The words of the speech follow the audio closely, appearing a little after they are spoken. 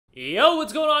Yo,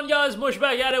 what's going on, guys? Mush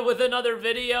back at it with another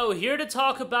video, here to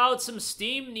talk about some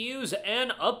Steam news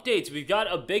and updates. We've got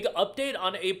a big update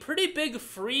on a pretty big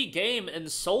free game in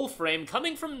Soulframe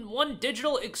coming from One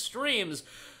Digital Extremes.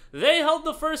 They held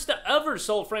the first ever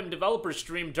Soulframe developer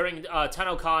stream during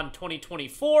TennoCon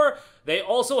 2024. They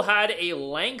also had a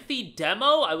lengthy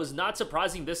demo. I was not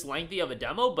surprising this lengthy of a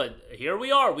demo, but here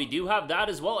we are. We do have that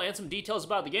as well, and some details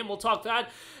about the game. We'll talk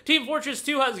that. Team Fortress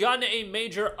 2 has gotten a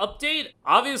major update.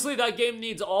 Obviously, that game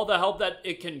needs all the help that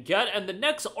it can get, and the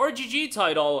next RGG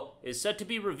title is set to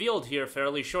be revealed here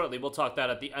fairly shortly. We'll talk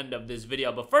that at the end of this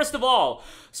video. But first of all,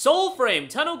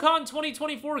 Soulframe, TennoCon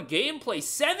 2024 gameplay.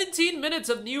 17 minutes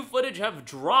of new footage have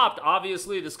dropped.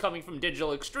 Obviously, this coming from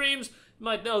Digital Extremes. You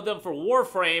might know them for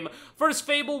Warframe. First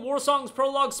Fable, Warsong's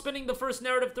prologue. Spinning the first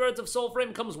narrative threads of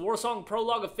Soulframe comes Warsong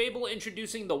prologue, a Fable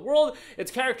introducing the world, its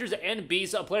characters and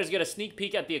beasts. Players get a sneak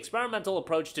peek at the experimental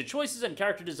approach to choices and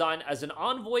character design as an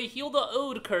envoy heal the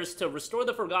Ode curse to restore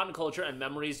the forgotten culture and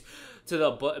memories to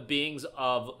the beings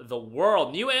of the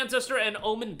world. New Ancestor and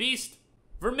Omen Beast.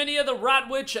 Verminia the Rat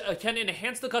Witch can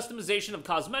enhance the customization of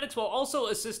cosmetics while also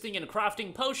assisting in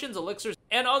crafting potions, elixirs,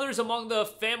 and others among the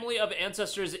family of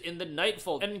ancestors in the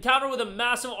Nightfall. An encounter with a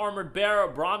massive armored bear,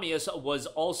 Bramius, was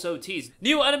also teased.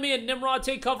 New enemy and Nimrod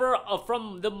take cover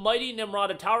from the mighty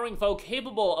Nimrod, a towering foe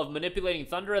capable of manipulating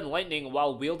thunder and lightning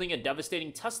while wielding a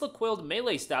devastating Tesla-coiled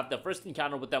melee staff. The first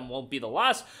encounter with them won't be the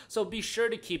last, so be sure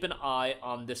to keep an eye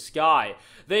on the sky.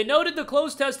 They noted the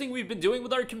closed testing we've been doing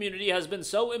with our community has been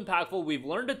so impactful.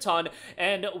 We've learned a ton,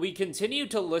 and we continue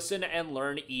to listen and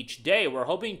learn each day. We're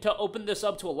hoping to open this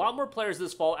up to a lot more players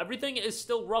this fall. Everything is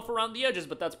still rough around the edges,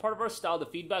 but that's part of our style. The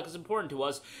feedback is important to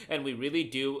us, and we really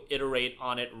do iterate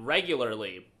on it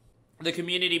regularly. The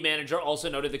community manager also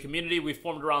noted the community we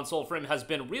formed around Soulframe has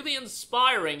been really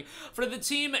inspiring for the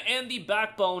team and the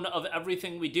backbone of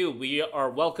everything we do. We are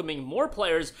welcoming more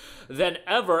players than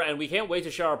ever, and we can't wait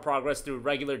to share our progress through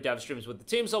regular dev streams with the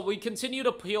team, so we continue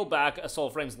to peel back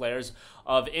Soulframe's layers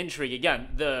of intrigue. Again,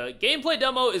 the gameplay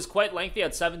demo is quite lengthy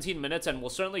at 17 minutes and will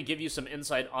certainly give you some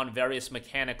insight on various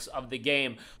mechanics of the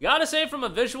game. Gotta say, from a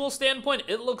visual standpoint,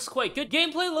 it looks quite good.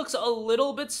 Gameplay looks a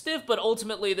little bit stiff, but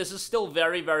ultimately this is still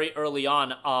very, very early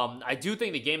on. I do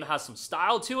think the game has some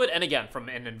style to it, and again, from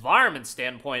an environment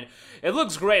standpoint, it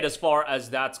looks great as far as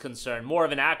that's concerned. More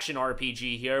of an action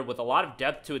RPG here with a lot of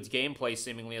depth to its gameplay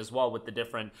seemingly as well, with the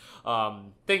different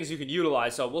things you can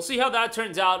utilize. So we'll see how that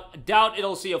turns out. Doubt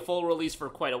it'll see a full release for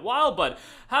quite a while, but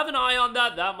have an eye on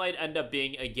that. That might end up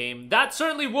being a game that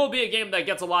certainly will be a game that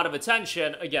gets a lot of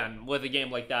attention. Again, with a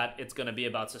game like that, it's going to be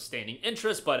about sustaining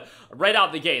interest, but right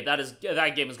out the gate,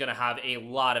 that game is going to have a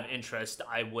lot of interest,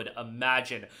 I would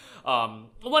imagine,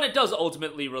 when it does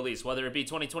ultimately release, whether it be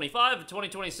 2025 or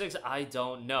 2026, I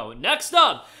don't know. Next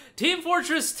up, Team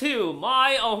Fortress 2.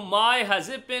 My, oh my, has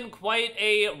it been quite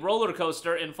a roller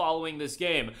coaster in following this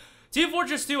game. Team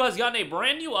Fortress 2 has gotten a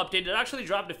brand new update. It actually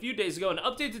dropped a few days ago. An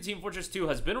update to Team Fortress 2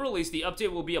 has been released. The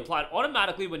update will be applied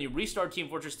automatically when you restart Team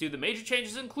Fortress 2. The major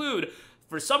changes include,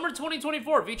 for summer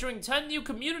 2024, featuring 10 new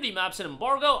community maps in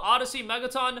Embargo, Odyssey,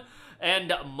 Megaton,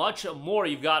 and much more.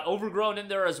 You've got Overgrown in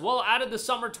there as well. Added the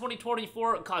summer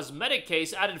 2024 cosmetic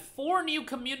case. Added 4 new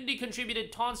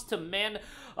community-contributed taunts to Man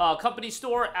Company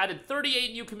Store. Added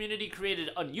 38 new community-created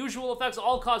unusual effects.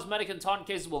 All cosmetic and taunt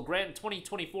cases will grant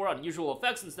 2024 unusual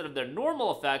effects instead of their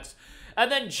normal effects.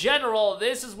 And then general,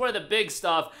 this is where the big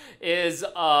stuff is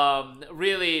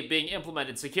really being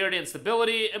implemented. Security and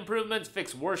stability improvements,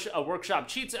 fix workshop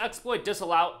cheats exploit,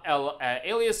 disallow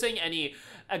aliasing any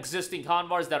existing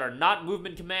convars that are not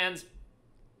movement commands,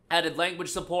 added language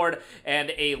support,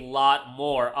 and a lot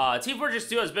more. Team Fortress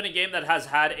 2 has been a game that has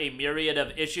had a myriad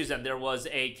of issues, and there was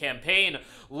a campaign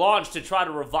launched to try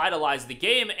to revitalize the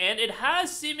game, and it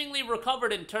has seemingly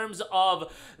recovered in terms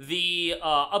of the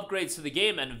upgrades to the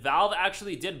game, and Valve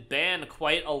actually did ban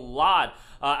quite a lot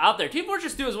out there. Team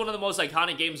Fortress 2 is one of the most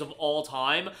iconic games of all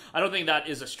time. I don't think that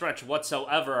is a stretch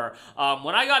whatsoever.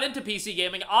 When I got into PC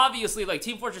gaming, obviously, like,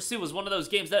 Team Fortress 2 was one of those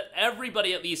games that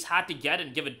everybody at least had to get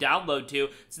and give a download to.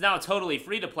 It's now totally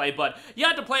free to play, but you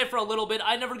had to play it for a little bit.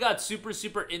 I never got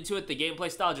super into it. The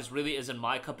gameplay style just really isn't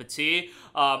my cup of tea.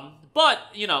 But,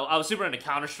 you know, I was super into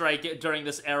Counter-Strike during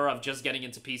this era of just getting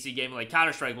into PC gaming. Like,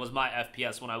 Counter-Strike was my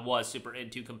FPS when I was super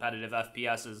into competitive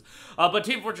FPSs. But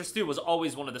Team Fortress 2 was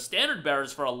always one of the standard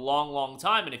bearers for a long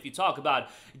time, and if you talk about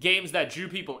games that drew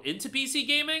people into PC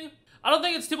gaming, I don't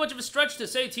think it's too much of a stretch to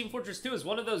say Team Fortress 2 is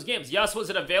one of those games. Yes, was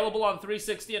it available on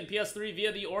 360 and PS3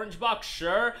 via the Orange Box?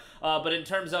 Sure. But in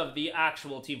terms of the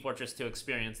actual Team Fortress 2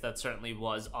 experience, that certainly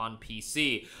was on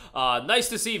PC. Nice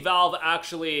to see Valve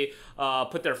actually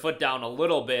put their foot down a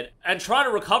little bit and try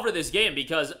to recover this game,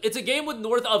 because it's a game with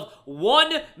north of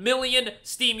 1 million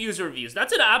Steam user reviews.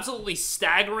 That's an absolutely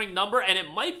staggering number, and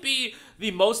it might be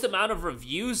the most amount of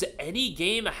reviews any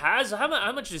game has.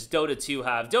 How much does Dota 2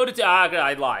 have? Dota 2,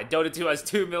 I lied. Dota 2 has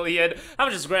 2 million. How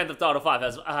much does Grand Theft Auto 5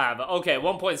 have? Okay,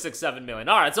 1.67 million.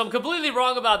 All right, so I'm completely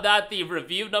wrong about that. The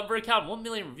review number count, 1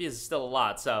 million reviews is still a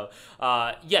lot. So,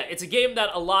 yeah, it's a game that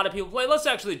a lot of people play. Let's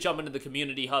actually jump into the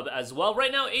community hub as well.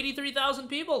 Right now, 83,000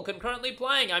 people concurrently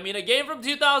playing. I mean, a game from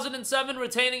 2007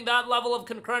 retaining that level of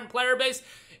concurrent player base,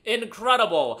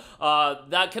 incredible.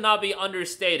 That cannot be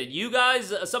understated. You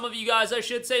guys, some of you guys, I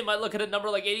should say, might look at a number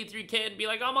like 83K and be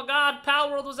like, oh my god,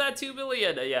 Palworld was at 2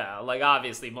 million. Yeah, like,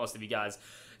 obviously, most of you guys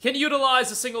can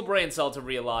utilize a single brain cell to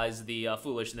realize the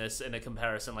foolishness in a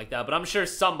comparison like that, but I'm sure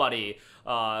somebody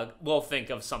will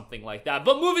think of something like that.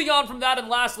 But moving on from that, and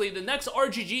lastly, the next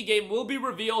RGG game will be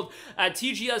revealed at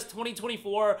TGS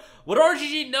 2024. What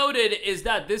RGG noted is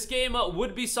that this game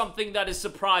would be something that is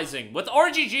surprising. With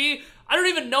RGG, I don't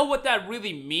even know what that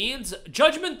really means.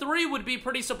 Judgment 3 would be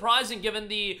pretty surprising given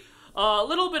the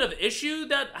little bit of issue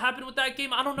that happened with that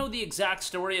game. I don't know the exact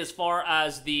story as far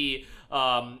as the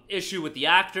issue with the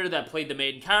actor that played the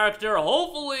main character.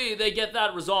 Hopefully they get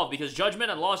that resolved, because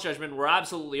Judgment and Lost Judgment were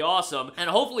absolutely awesome, and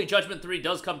hopefully Judgment 3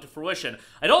 does come to fruition.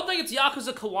 I don't think it's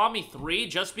Yakuza Kiwami 3,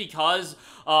 just because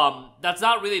that's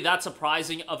not really that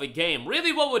surprising of a game.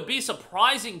 Really, what would be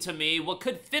surprising to me, what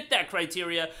could fit that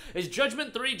criteria, is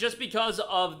Judgment 3, just because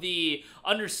of the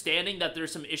understanding that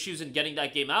there's some issues in getting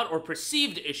that game out, or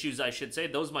perceived issues, I should say.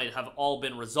 Those might have all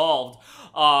been resolved.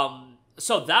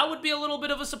 So that would be a little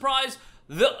bit of a surprise.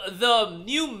 The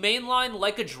new mainline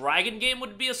Like a Dragon game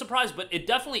would be a surprise, but it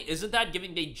definitely isn't that,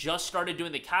 given they just started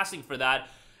doing the casting for that.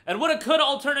 And what it could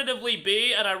alternatively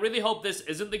be, and I really hope this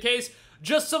isn't the case,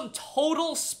 just some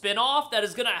total spin-off that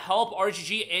is going to help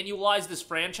RGG annualize this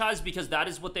franchise, because that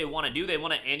is what they want to do. They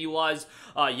want to annualize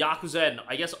Yakuza and,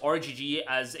 I guess, RGG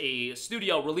as a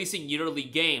studio releasing yearly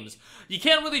games. You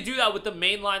can't really do that with the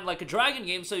mainline Like a Dragon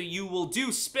game, so you will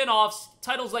do spin-offs,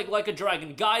 titles like a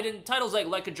Dragon Gaiden, titles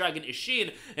like a Dragon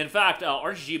Ishin. In fact,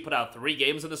 RGG put out 3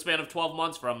 games in the span of 12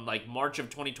 months, from like March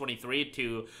of 2023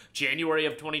 to January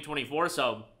of 2024,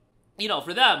 so, you know,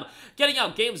 for them, getting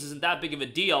out games isn't that big of a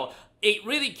deal. It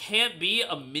really can't be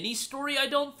a mini-story, I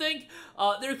don't think.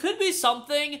 There could be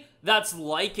something that's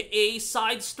like a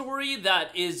side story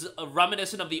that is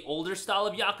reminiscent of the older style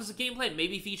of Yakuza gameplay,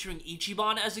 maybe featuring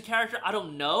Ichiban as a character. I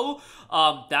don't know.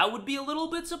 That would be a little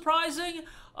bit surprising.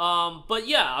 But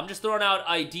yeah, I'm just throwing out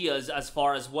ideas as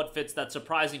far as what fits that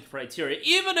surprising criteria.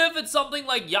 Even if it's something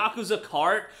like Yakuza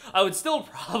Kart, I would still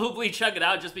probably check it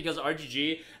out, just because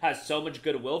RGG has so much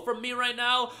goodwill from me right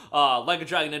now. Like a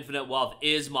Dragon Infinite Wealth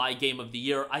is my game of the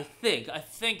year. I think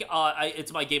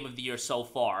it's my game of the year so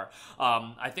far.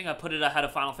 I think I put it ahead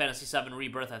of Final Fantasy VII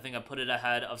Rebirth. I think I put it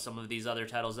ahead of some of these other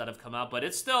titles that have come out, but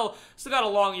it's still got a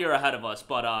long year ahead of us.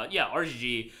 But yeah,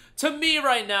 RGG, to me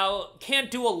right now,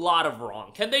 can't do a lot of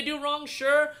wrong. Can they do wrong?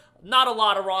 Sure. Not a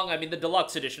lot of wrong. I mean, the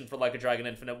deluxe edition for Like a Dragon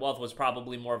Infinite Wealth was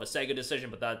probably more of a Sega decision,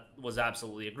 but that was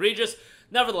absolutely egregious.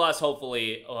 Nevertheless,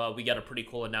 hopefully, we get a pretty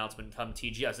cool announcement come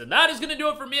TGS. And that is going to do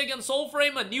it for me against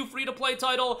Soulframe, a new free-to-play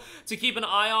title to keep an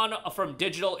eye on from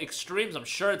Digital Extremes. I'm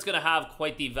sure it's going to have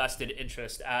quite the vested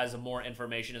interest as more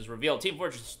information is revealed. Team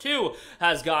Fortress 2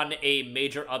 has gotten a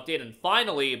major update, and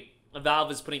finally,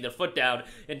 Valve is putting their foot down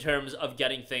in terms of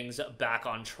getting things back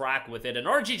on track with it. And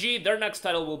RGG, their next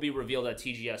title will be revealed at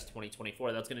TGS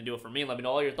 2024. That's going to do it for me. Let me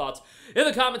know all your thoughts in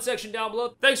the comment section down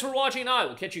below. Thanks for watching, and I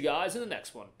will catch you guys in the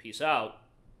next one. Peace out.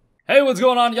 Hey, what's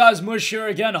going on, guys? Mush here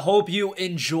again. Hope you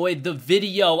enjoyed the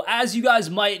video. As you guys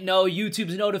might know,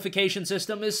 YouTube's notification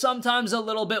system is sometimes a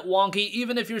little bit wonky,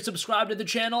 even if you're subscribed to the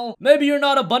channel. Maybe you're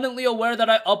not abundantly aware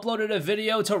that I uploaded a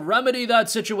video. To remedy that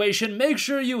situation, make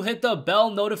sure you hit the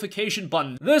bell notification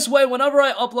button. This way, whenever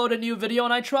I upload a new video,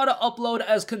 and I try to upload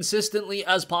as consistently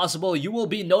as possible, you will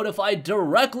be notified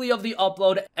directly of the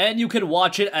upload, and you can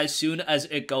watch it as soon as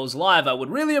it goes live. I would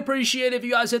really appreciate if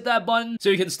you guys hit that button so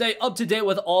you can stay up to date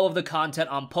with all of the content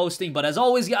I'm posting. But as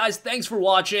always, guys, thanks for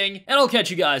watching, and I'll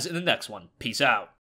catch you guys in the next one. Peace out.